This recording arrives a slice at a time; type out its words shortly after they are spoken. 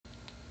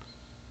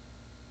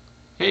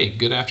Hey,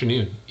 good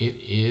afternoon. It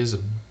is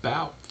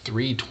about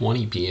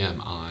 3:20 p.m.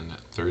 on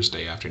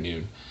Thursday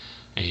afternoon,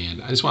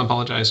 and I just want to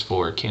apologize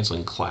for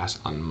canceling class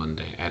on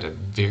Monday. I had a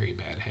very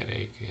bad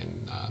headache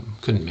and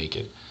couldn't make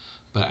it.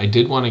 But I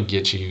did want to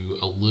get you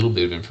a little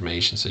bit of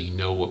information so you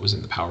know what was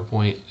in the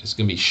PowerPoint. It's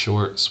going to be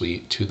short,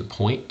 sweet, to the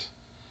point,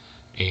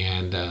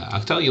 and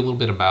I'll tell you a little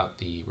bit about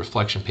the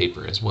reflection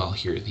paper as well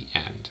here at the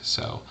end.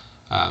 So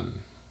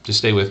just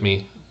stay with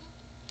me,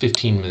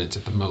 15 minutes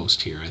at the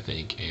most here, I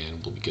think,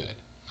 and we'll be good.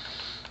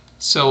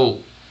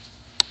 So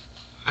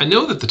I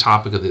know that the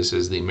topic of this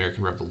is the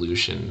American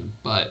Revolution,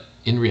 but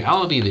in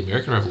reality, the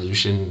American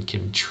Revolution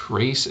can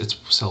trace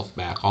itself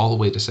back all the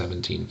way to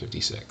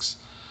 1756.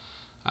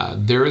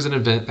 There is an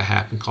event that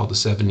happened called the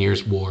 7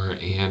 Years' War,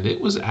 and it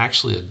was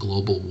actually a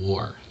global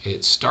war.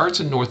 It starts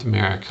in North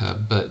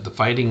America, but the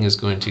fighting is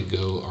going to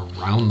go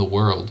around the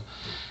world.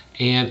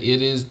 And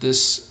it is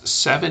this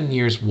 7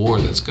 Years'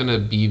 War that's going to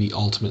be the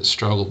ultimate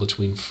struggle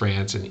between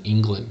France and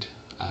England.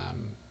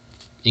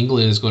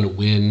 England is going to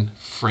win,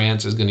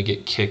 France is going to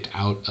get kicked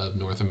out of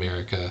North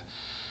America,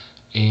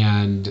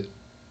 and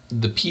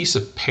the Peace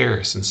of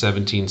Paris in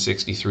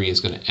 1763 is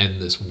going to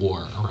end this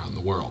war around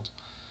the world.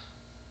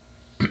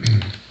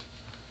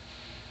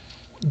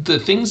 The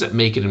things that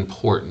make it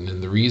important,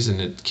 and the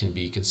reason it can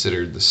be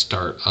considered the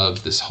start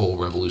of this whole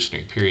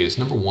revolutionary period, is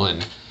number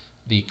one,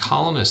 the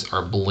colonists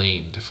are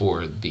blamed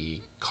for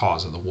the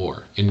cause of the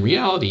war. In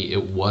reality,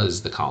 it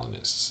was the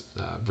colonists.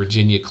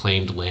 Virginia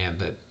claimed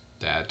land that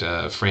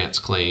France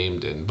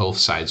claimed, and both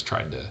sides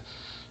tried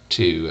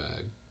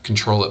to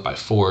control it by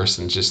force,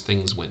 and just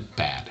things went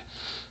bad.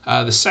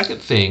 The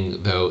second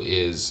thing, though,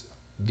 is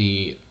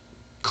the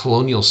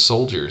colonial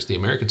soldiers, the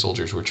American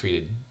soldiers, were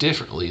treated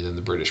differently than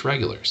the British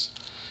regulars.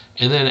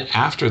 And then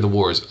after the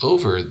war is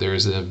over,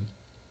 there's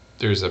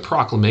a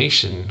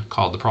proclamation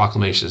called the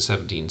Proclamation of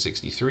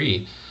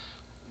 1763,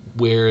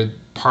 where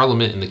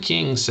Parliament and the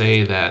King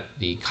say that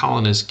the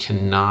colonists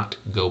cannot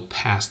go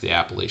past the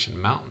Appalachian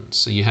Mountains.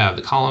 So you have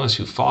the colonists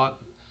who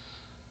fought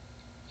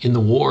in the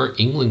war.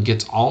 England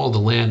gets all of the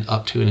land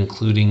up to and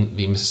including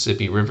the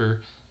Mississippi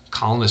River.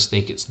 Colonists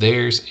think it's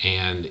theirs,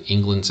 and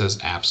England says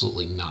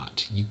absolutely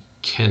not. You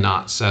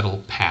cannot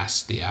settle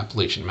past the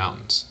Appalachian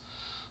Mountains.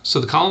 So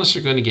the colonists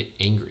are going to get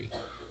angry.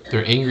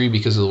 They're angry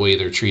because of the way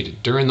they're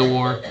treated during the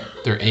war.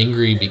 They're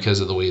angry because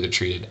of the way they're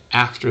treated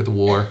after the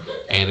war.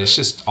 And it's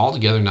just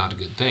altogether not a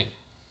good thing.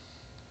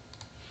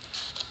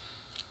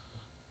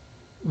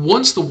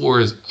 Once the war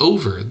is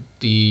over,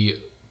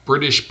 the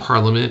British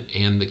Parliament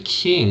and the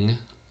King,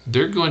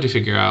 they're going to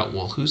figure out,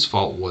 well, whose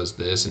fault was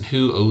this and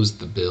who owes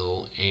the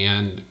bill?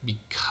 And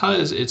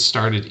because it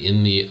started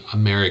in the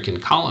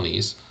American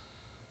colonies,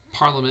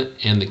 Parliament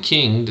and the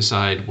King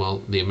decide,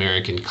 well, the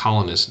American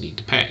colonists need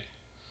to pay.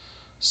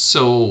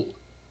 So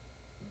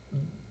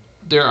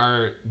there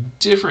are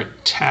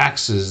different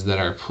taxes that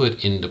are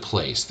put into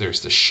place.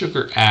 There's the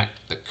Sugar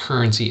Act, the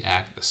Currency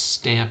Act, the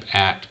Stamp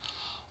Act.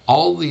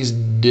 All these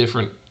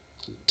different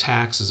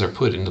taxes are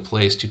put into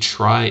place to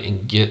try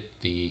and get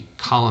the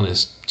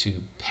colonists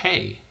to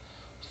pay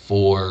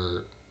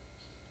for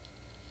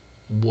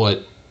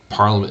what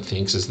Parliament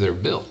thinks is their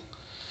bill.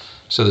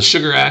 So the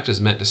Sugar Act is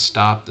meant to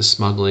stop the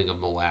smuggling of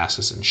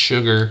molasses and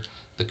sugar.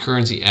 The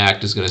Currency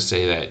Act is going to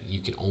say that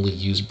you can only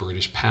use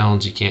British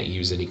pounds, you can't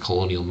use any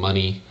colonial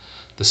money.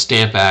 The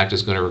Stamp Act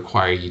is going to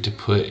require you to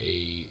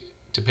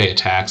pay a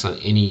tax on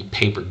any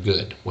paper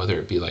good, whether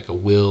it be like a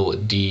will, a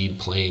deed,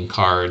 playing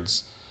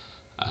cards,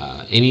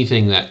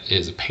 anything that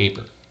is a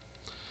paper.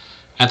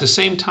 At the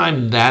same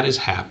time that is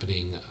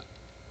happening,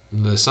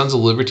 the Sons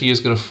of Liberty is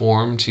going to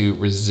form to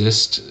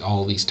resist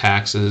all these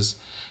taxes.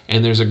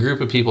 And there's a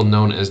group of people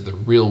known as the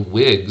Real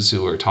Whigs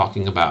who are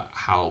talking about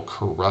how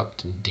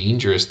corrupt and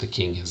dangerous the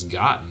king has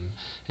gotten.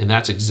 And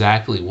that's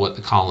exactly what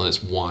the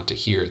colonists want to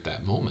hear at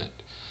that moment.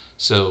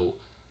 So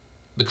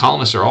the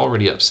colonists are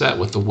already upset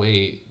with the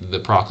way the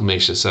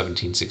Proclamation of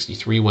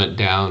 1763 went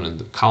down, and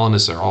the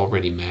colonists are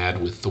already mad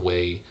with the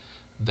way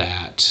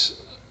that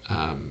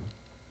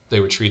they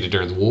were treated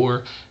during the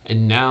war.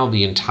 And now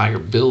the entire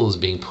bill is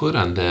being put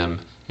on them,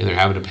 and they're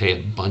having to pay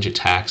a bunch of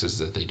taxes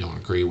that they don't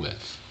agree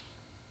with.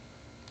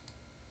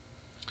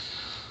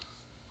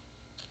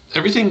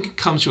 Everything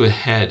comes to a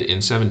head in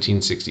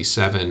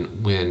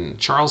 1767 when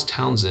Charles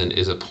Townshend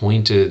is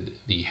appointed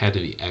the head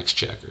of the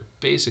Exchequer.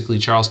 Basically,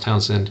 Charles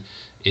Townshend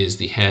is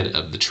the head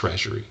of the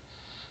Treasury.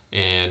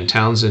 And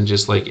Townshend,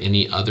 just like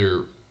any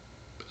other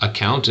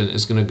accountant,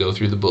 is going to go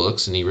through the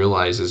books, and he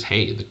realizes,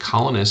 hey, the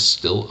colonists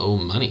still owe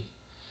money.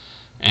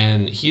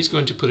 And he's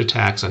going to put a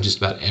tax on just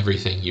about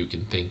everything you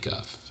can think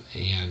of.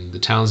 And the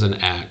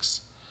Townshend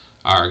Acts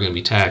are going to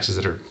be taxes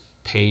that are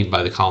paid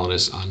by the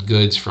colonists on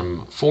goods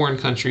from foreign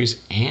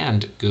countries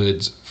and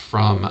goods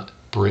from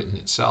Britain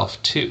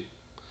itself too.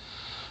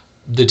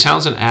 The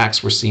Townshend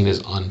Acts were seen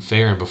as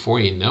unfair, and before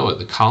you know it,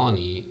 the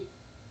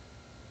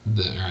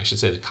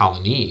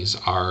colonies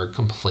are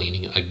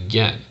complaining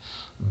again.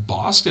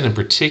 Boston in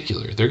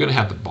particular, they're going to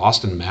have the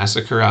Boston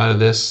Massacre out of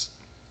this.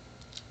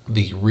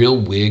 The Real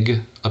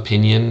Whig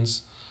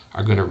opinions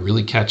are going to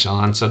really catch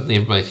on. Suddenly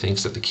everybody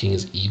thinks that the king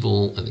is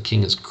evil and the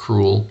king is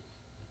cruel.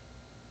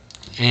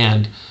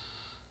 And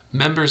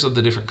members of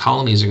the different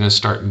colonies are going to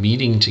start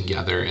meeting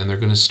together, and they're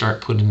going to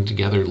start putting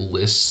together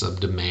lists of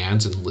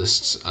demands and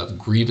lists of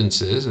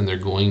grievances, and they're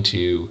going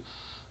to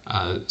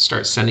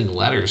start sending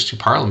letters to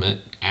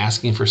Parliament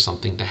asking for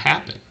something to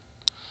happen.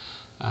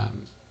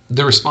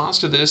 The response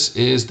to this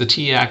is the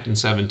Tea Act in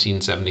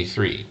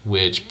 1773,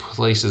 which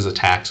places a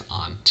tax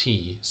on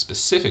tea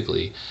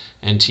specifically,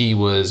 and tea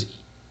was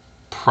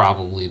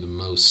probably the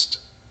most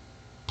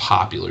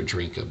popular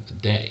drink of the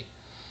day.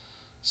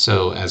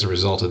 So as a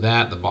result of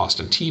that, the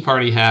Boston Tea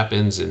Party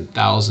happens, and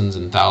thousands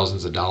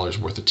of dollars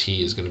worth of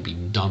tea is going to be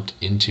dumped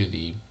into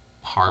the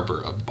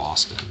harbor of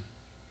Boston.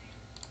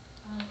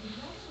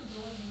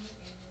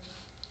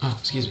 Oh,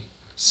 excuse me.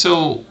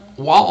 So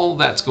while all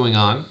that's going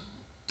on,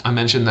 I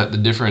mentioned that the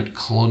different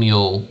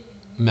colonial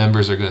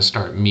members are going to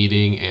start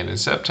meeting, and in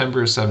September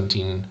of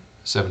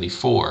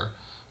 1774,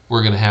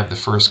 we're going to have the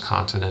First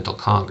Continental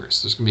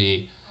Congress. There's going to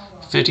be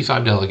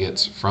 55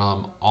 delegates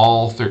from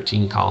all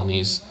 13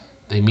 colonies.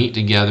 They meet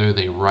together,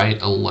 they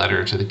write a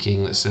letter to the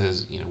king that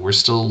says, we're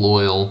still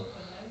loyal,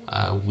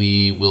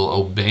 we will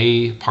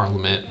obey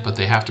Parliament, but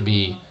they have to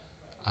be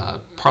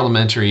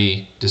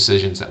parliamentary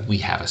decisions that we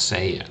have a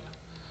say in.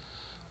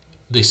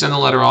 They send the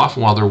letter off,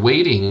 and while they're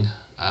waiting,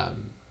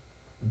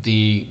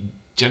 the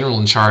general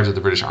in charge of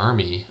the British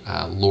Army,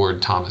 Lord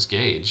Thomas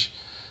Gage,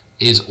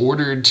 is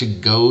ordered to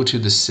go to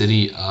the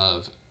city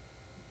of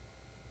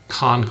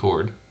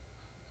Concord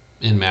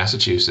in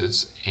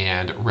Massachusetts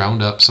and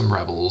round up some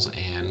rebels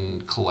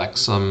and collect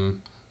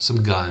some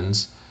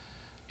guns.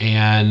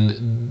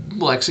 And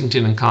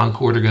Lexington and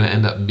Concord are going to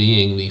end up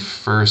being the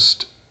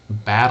first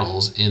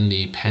battles in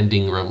the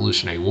pending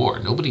Revolutionary War.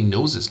 Nobody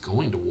knows it's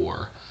going to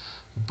war,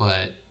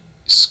 but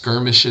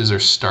skirmishes are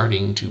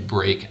starting to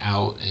break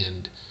out,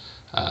 and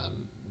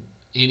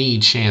any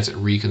chance at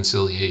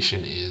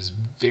reconciliation is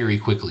very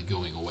quickly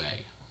going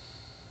away.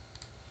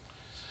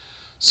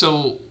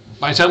 So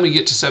by the time we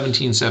get to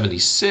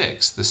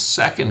 1776, the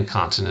Second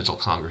Continental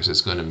Congress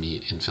is going to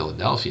meet in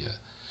Philadelphia,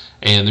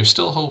 and they're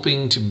still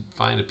hoping to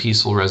find a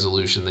peaceful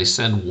resolution. They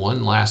send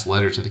one last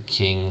letter to the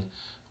king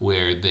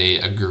where they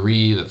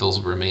agree that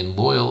they'll remain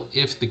loyal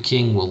if the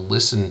king will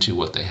listen to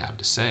what they have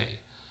to say.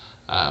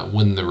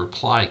 When the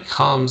reply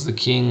comes, the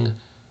king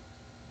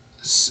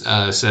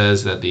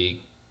says that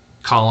the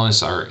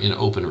colonists are in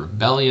open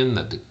rebellion,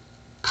 that the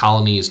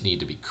colonies need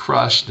to be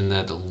crushed, and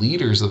that the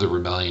leaders of the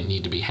rebellion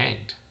need to be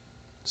hanged.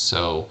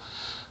 So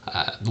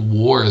the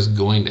war is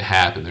going to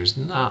happen. There's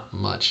not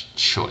much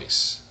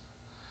choice.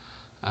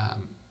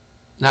 Now,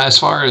 as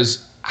far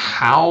as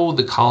how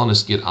the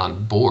colonists get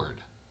on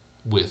board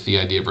with the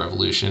idea of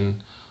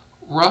revolution,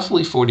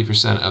 roughly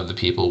 40% of the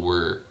people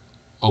were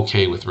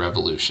okay with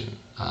revolution.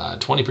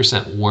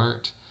 20%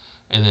 weren't,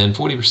 and then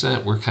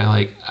 40% were kind of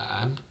like,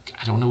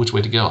 I don't know which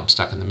way to go. I'm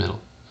stuck in the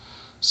middle.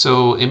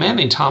 So a man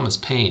named Thomas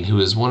Paine, who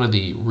is one of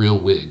the real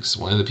Whigs,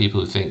 one of the people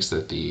who thinks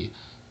that the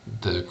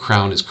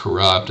crown is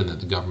corrupt and that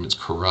the government's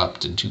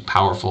corrupt and too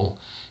powerful,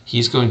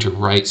 he's going to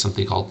write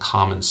something called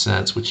Common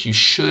Sense, which you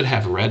should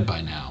have read by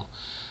now.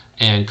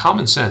 And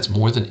Common Sense,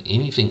 more than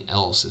anything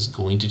else, is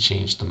going to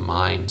change the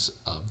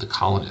minds of the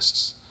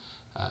colonists.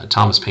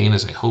 Thomas Paine,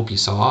 as I hope you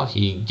saw,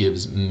 he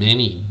gives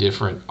many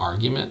different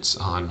arguments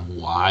on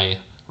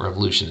why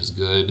revolution is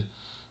good.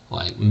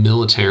 Like,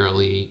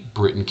 militarily,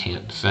 Britain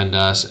can't defend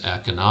us.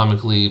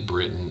 Economically,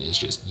 Britain is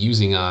just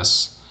using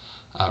us.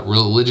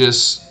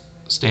 Religious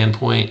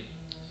standpoint,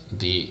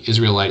 the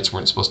Israelites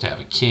weren't supposed to have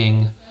a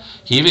king.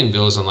 He even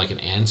goes on like an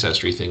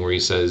ancestry thing where he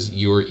says,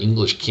 your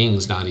English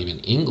king's not even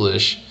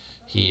English.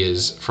 He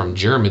is from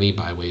Germany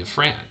by way of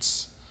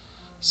France.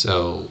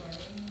 So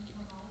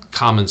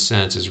common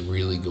sense is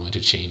really going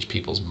to change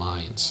people's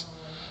minds.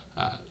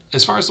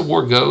 As far as the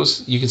war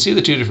goes, you can see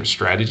the two different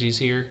strategies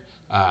here.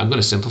 I'm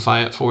going to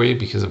simplify it for you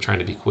because I'm trying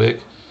to be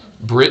quick.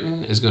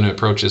 Britain is going to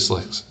approach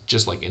this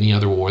just like any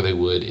other war they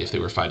would if they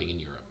were fighting in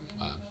Europe.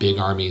 Big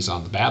armies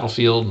on the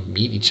battlefield,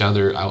 meet each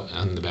other out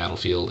on the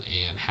battlefield,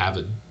 and have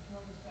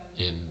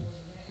an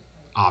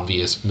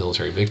obvious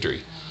military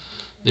victory.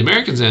 The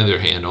Americans, on the other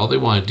hand, all they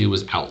wanted to do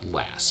was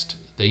outlast.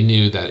 They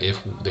knew that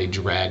if they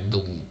dragged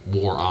the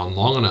war on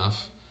long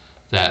enough,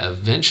 that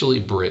eventually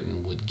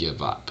Britain would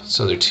give up.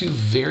 So they're two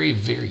very,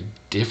 very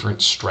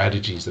different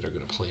strategies that are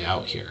going to play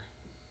out here.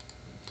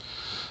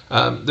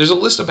 There's a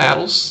list of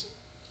battles.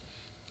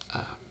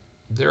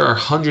 There are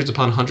hundreds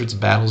upon hundreds of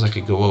battles I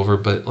could go over,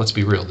 but let's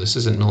be real, this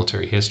isn't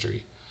military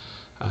history.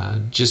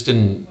 Just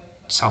in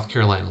South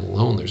Carolina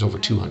alone, there's over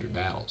 200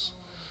 battles.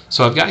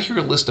 So I've got here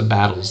a list of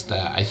battles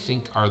that I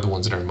think are the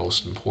ones that are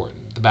most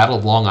important. The Battle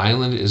of Long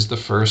Island is the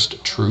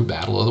first true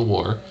battle of the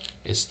war.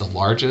 It's the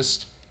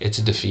largest. It's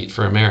a defeat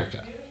for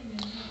America.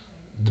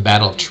 The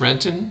Battle of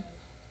Trenton,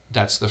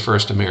 that's the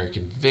first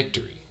American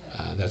victory.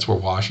 That's where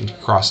Washington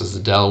crosses the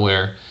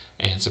Delaware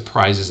and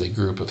surprises a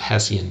group of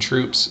Hessian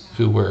troops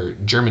who were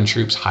German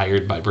troops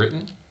hired by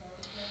Britain.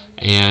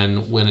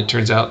 And when it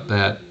turns out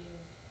that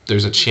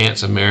there's a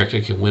chance America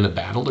can win a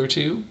battle or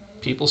two,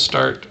 people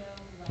start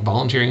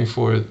volunteering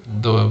for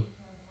the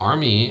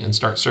army and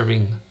start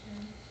serving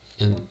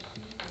in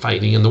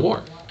fighting in the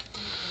war.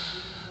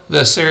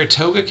 The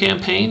Saratoga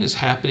campaign is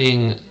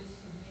happening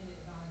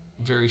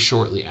very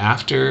shortly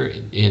after.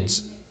 In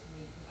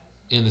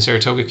the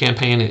Saratoga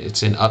campaign,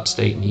 it's in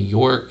upstate New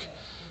York.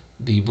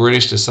 The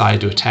British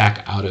decide to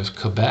attack out of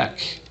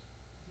Quebec,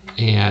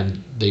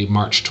 and they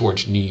march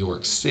towards New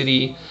York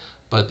City,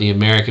 but the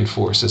American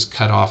forces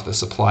cut off the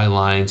supply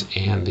lines,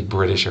 and the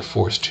British are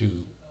forced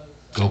to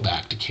go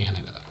back to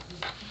Canada.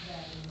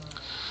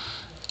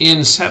 In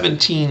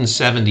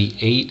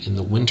 1778, in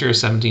the winter of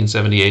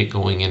 1778,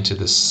 going into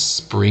the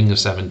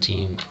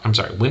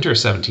winter of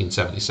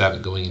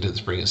 1777, going into the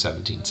spring of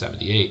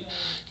 1778,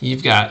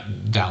 you've got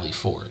Valley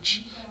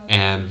Forge.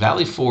 And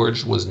Valley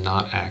Forge was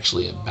not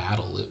actually a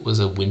battle, it was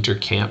a winter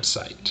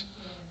campsite.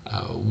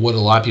 What a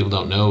lot of people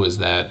don't know is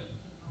that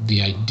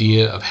the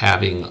idea of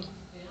having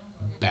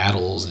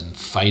battles and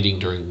fighting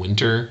during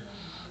winter,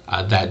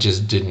 that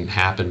just didn't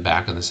happen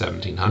back in the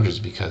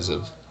 1700s because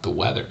of the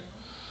weather.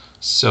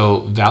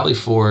 So Valley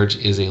Forge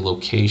is a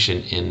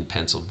location in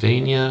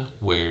Pennsylvania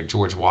where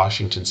George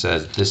Washington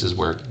says this is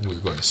where we're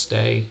going to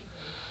stay.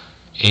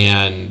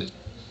 And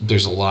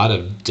there's a lot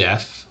of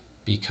death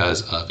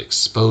because of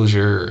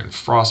exposure and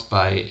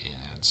frostbite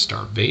and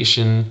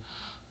starvation.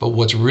 But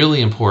what's really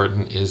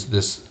important is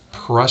this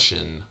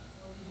Prussian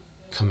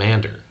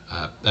commander.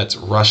 That's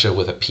Russia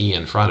with a P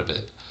in front of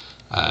it.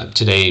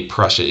 Today,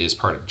 Prussia is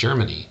part of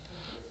Germany.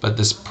 But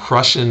this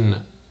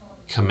Prussian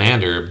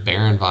commander,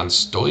 Baron von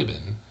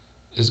Steuben,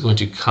 is going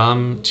to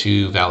come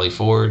to Valley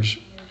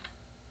Forge,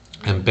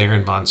 and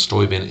Baron von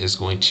Steuben is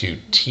going to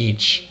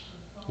teach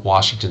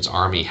Washington's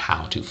army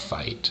how to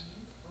fight.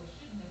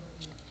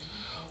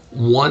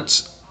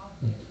 Once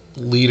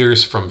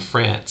leaders from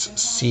France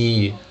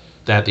see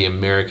that the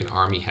American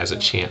army has a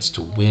chance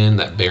to win,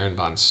 that Baron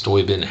von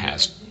Steuben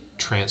has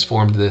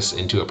transformed this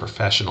into a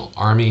professional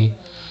army,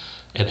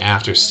 and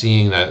after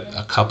seeing that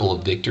a couple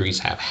of victories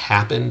have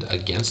happened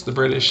against the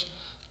British,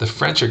 the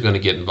French are going to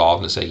get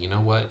involved and say, you know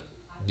what?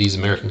 These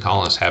American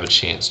colonists have a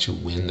chance to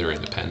win their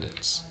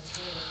independence.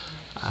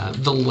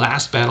 The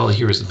last battle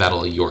here is the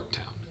Battle of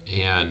Yorktown,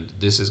 and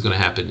this is going to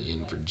happen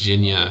in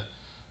Virginia.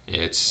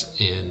 It's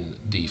in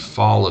the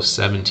fall of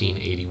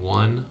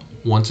 1781.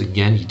 Once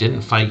again, he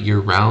didn't fight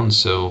year-round,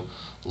 so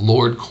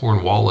Lord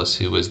Cornwallis,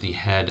 who was the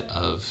head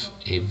of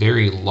a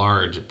very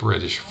large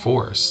British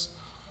force,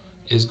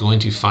 is going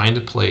to find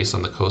a place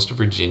on the coast of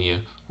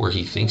Virginia where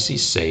he thinks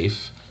he's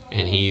safe.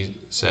 And he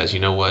says,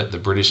 you know what, the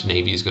British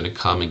Navy is going to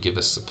come and give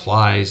us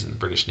supplies, and the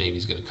British Navy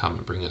is going to come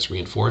and bring us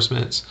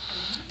reinforcements.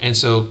 And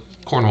so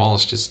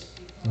Cornwallis just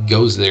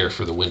goes there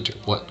for the winter.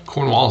 What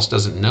Cornwallis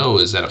doesn't know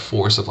is that a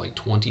force of like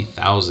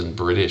 20,000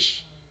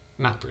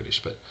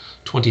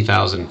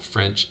 20,000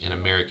 French and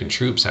American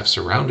troops have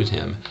surrounded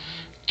him,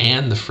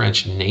 and the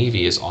French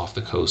Navy is off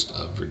the coast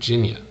of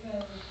Virginia.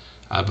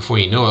 Before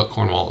you know it,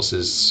 Cornwallis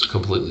is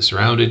completely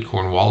surrounded.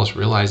 Cornwallis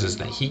realizes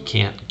that he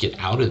can't get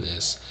out of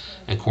this,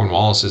 and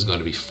Cornwallis is going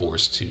to be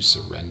forced to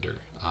surrender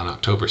on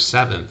October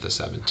 7th of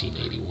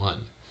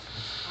 1781.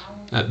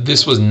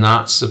 This was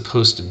not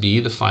supposed to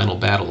be the final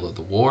battle of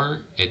the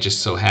war. It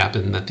just so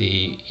happened that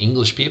the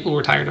English people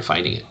were tired of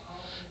fighting it.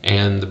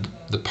 And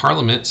the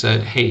Parliament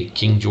said, hey,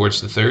 King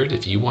George III,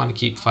 if you want to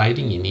keep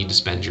fighting, you need to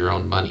spend your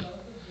own money.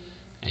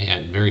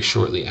 And very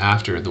shortly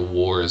after, the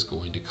war is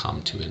going to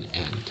come to an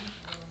end.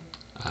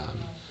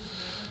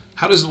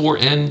 How does the war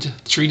end?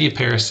 The Treaty of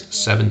Paris,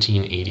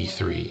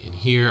 1783. And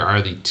here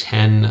are the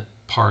 10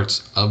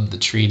 parts of the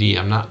treaty.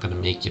 I'm not going to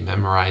make you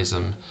memorize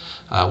them.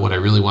 What I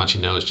really want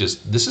you to know is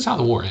just this is how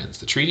the war ends.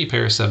 The Treaty of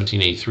Paris,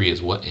 1783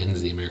 is what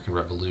ends the American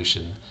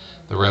Revolution.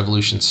 The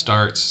revolution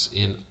starts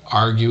in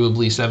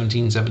arguably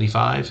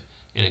 1775,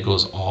 and it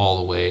goes all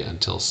the way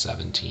until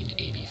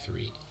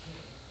 1783.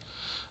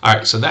 All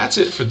right, so that's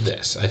it for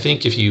this. I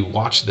think if you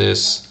watch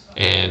this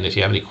and if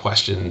you have any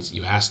questions,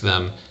 you ask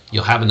them,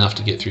 you'll have enough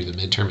to get through the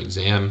midterm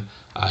exam.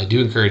 I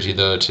do encourage you,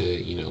 though,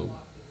 to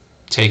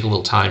take a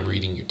little time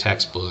reading your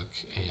textbook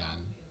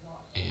and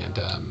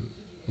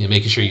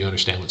making sure you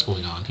understand what's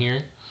going on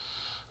here.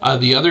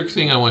 The other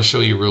thing I want to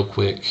show you real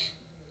quick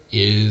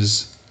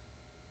is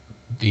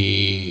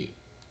the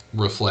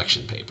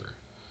reflection paper.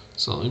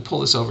 So let me pull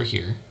this over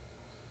here.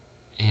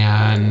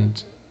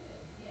 And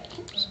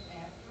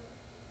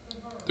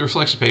the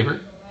reflection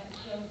paper.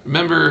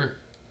 Remember,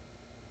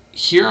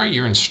 here are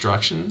your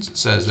instructions. It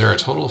says there are a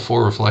total of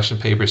 4 reflection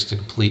papers to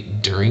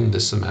complete during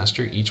this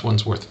semester. Each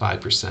one's worth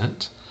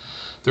 5%.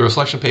 The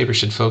reflection paper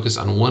should focus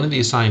on one of the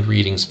assigned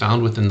readings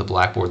found within the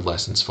Blackboard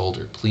Lessons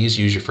folder. Please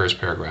use your first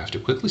paragraph to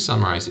quickly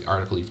summarize the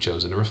article you've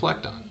chosen to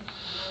reflect on.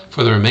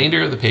 For the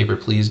remainder of the paper,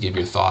 please give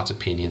your thoughts,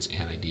 opinions,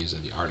 and ideas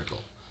of the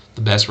article.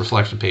 The best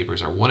reflection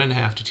papers are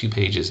 1.5 to 2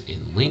 pages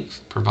in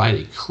length, provide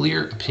a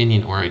clear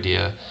opinion or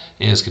idea,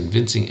 and is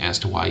convincing as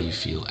to why you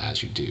feel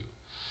as you do.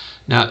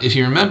 Now, if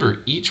you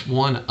remember, each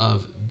one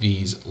of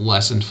these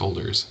lesson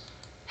folders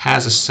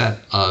has a set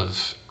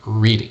of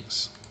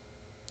readings.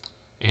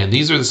 And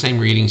these are the same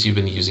readings you've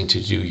been using to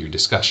do your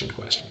discussion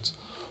questions.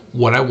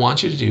 What I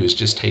want you to do is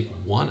just take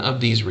one of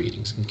these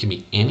readings. It can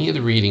be any of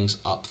the readings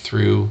up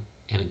through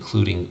and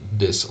including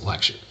this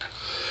election.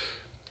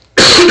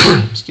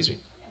 Excuse me.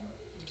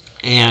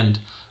 And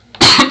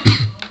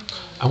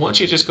I want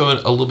you to just go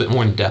a little bit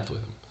more in depth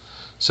with them.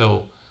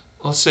 So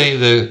let's say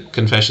the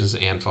Confessions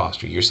of Anne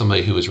Foster. You're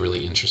somebody who is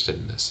really interested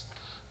in this.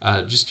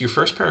 Just your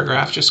first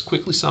paragraph, just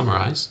quickly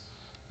summarize.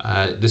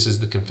 This is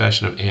the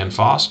Confession of Anne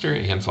Foster.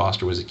 Anne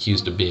Foster was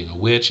accused of being a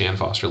witch. Anne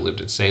Foster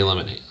lived in Salem,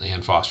 and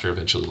Anne Foster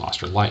eventually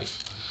lost her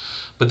life.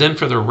 But then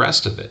for the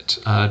rest of it,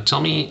 tell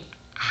me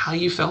how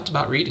you felt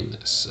about reading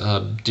this.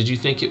 Did you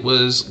think it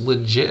was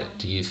legit?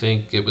 Do you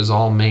think it was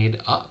all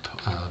made up?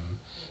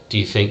 Do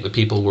you think the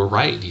people were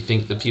right? Do you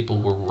think the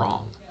people were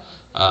wrong?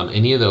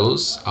 Any of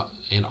those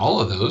and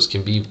all of those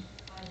can be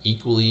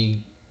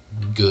equally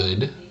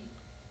good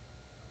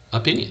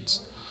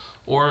opinions.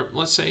 Or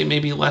let's say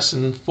maybe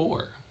lesson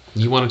 4.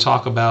 You want to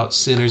talk about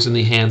sinners in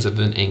the hands of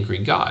an angry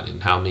God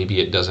and how maybe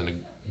it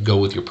doesn't go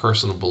with your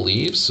personal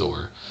beliefs,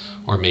 or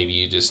maybe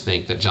you just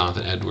think that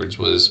Jonathan Edwards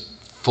was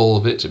full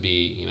of it to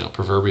be,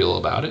 proverbial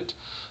about it.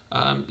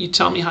 You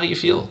tell me how you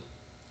feel.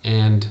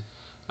 And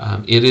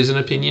it is an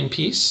opinion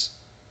piece.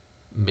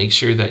 Make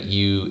sure that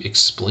you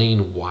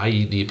explain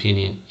why the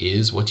opinion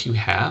is what you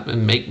have,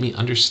 and make me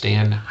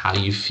understand how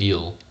you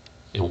feel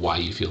and why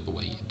you feel the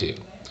way you do.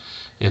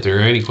 And if there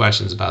are any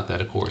questions about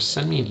that, of course,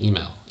 send me an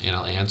email and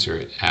I'll answer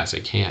it as I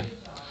can.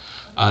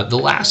 The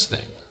last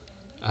thing,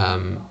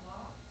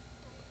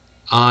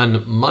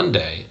 on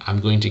Monday, I'm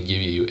going to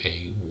give you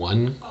a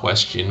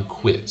 1-question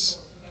quiz.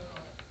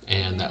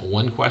 And that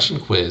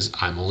 1-question quiz,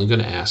 I'm only going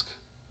to ask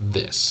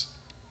this.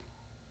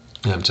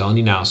 And I'm telling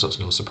you now, so it's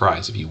no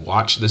surprise. If you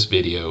watch this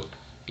video,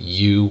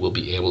 you will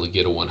be able to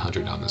get a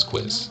 100 on this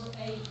quiz.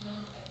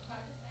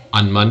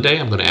 On Monday,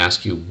 I'm going to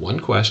ask you one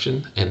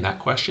question, and that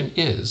question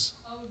is,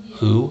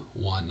 who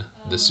won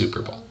the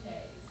Super Bowl?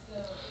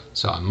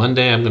 So on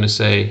Monday, I'm going to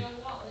say,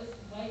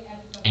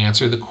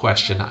 answer the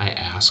question I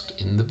asked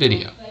in the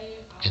video.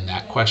 And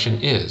that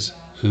question is,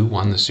 who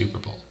won the Super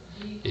Bowl?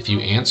 If you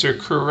answer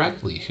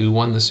correctly who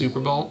won the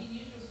Super Bowl,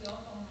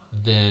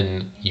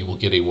 then you will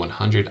get a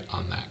 100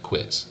 on that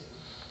quiz.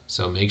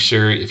 So make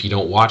sure if you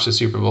don't watch the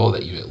Super Bowl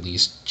that you at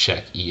least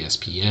check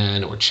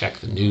ESPN or check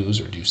the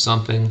news or do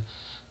something,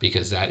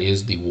 because that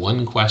is the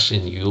one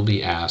question you'll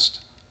be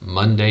asked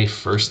Monday,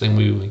 first thing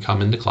when we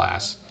come into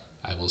class.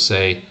 I will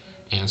say,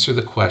 answer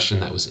the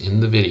question that was in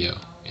the video,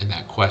 and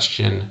that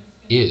question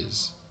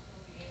is,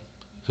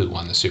 who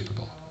won the Super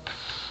Bowl?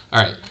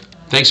 All right,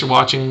 thanks for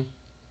watching.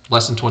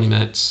 Less than 20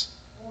 minutes.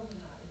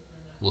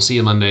 We'll see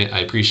you Monday. I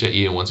appreciate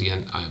you, and once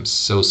again, I am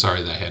so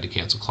sorry that I had to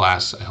cancel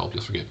class. I hope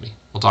you'll forgive me.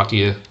 We'll talk to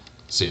you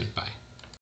soon. Bye.